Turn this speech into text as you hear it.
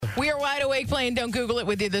We are wide awake playing Don't Google It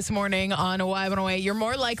with you this morning on Y108. You're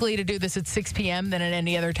more likely to do this at 6 p.m. than at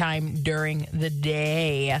any other time during the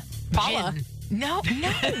day. Paula. No.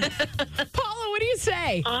 Paula, what do you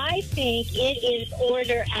say? I think it is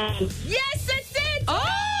order out. Yes, that's it.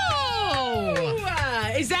 Oh!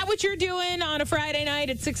 Is that what you're doing on a Friday night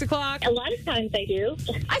at 6 o'clock? A lot of times I do.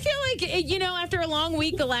 I feel like, after a long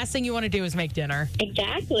week, the last thing you want to do is make dinner.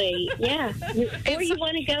 Exactly. Yeah. Or you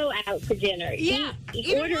want to go out for dinner. Yeah.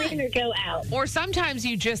 Order in or go out. Or sometimes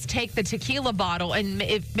you just take the tequila bottle and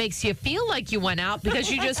it makes you feel like you went out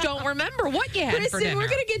because you just don't remember what you had for Kristen, dinner. we're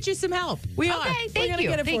going to get you some help. We are. Okay, thank you.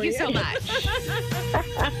 Get it Thank for you so much.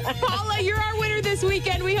 Paula, you're our winner this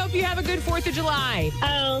weekend. We hope you have a good 4th of July.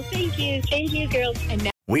 Oh, thank you. Thank you, girls. And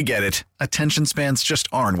now We get it. Attention spans just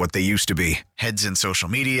aren't what they used to be. Heads in social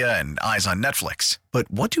media and eyes on Netflix. But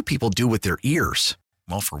what do people do with their ears?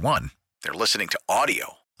 Well, for one, they're listening to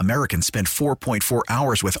audio. Americans spend 4.4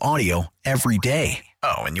 hours with audio every day.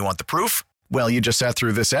 Oh, and you want the proof? Well, you just sat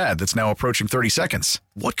through this ad that's now approaching 30 seconds.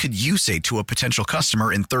 What could you say to a potential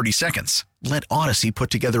customer in 30 seconds? Let Odyssey put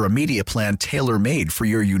together a media plan tailor-made for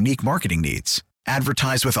your unique marketing needs.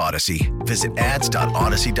 Advertise with Odyssey. Visit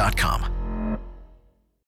ads.odyssey.com.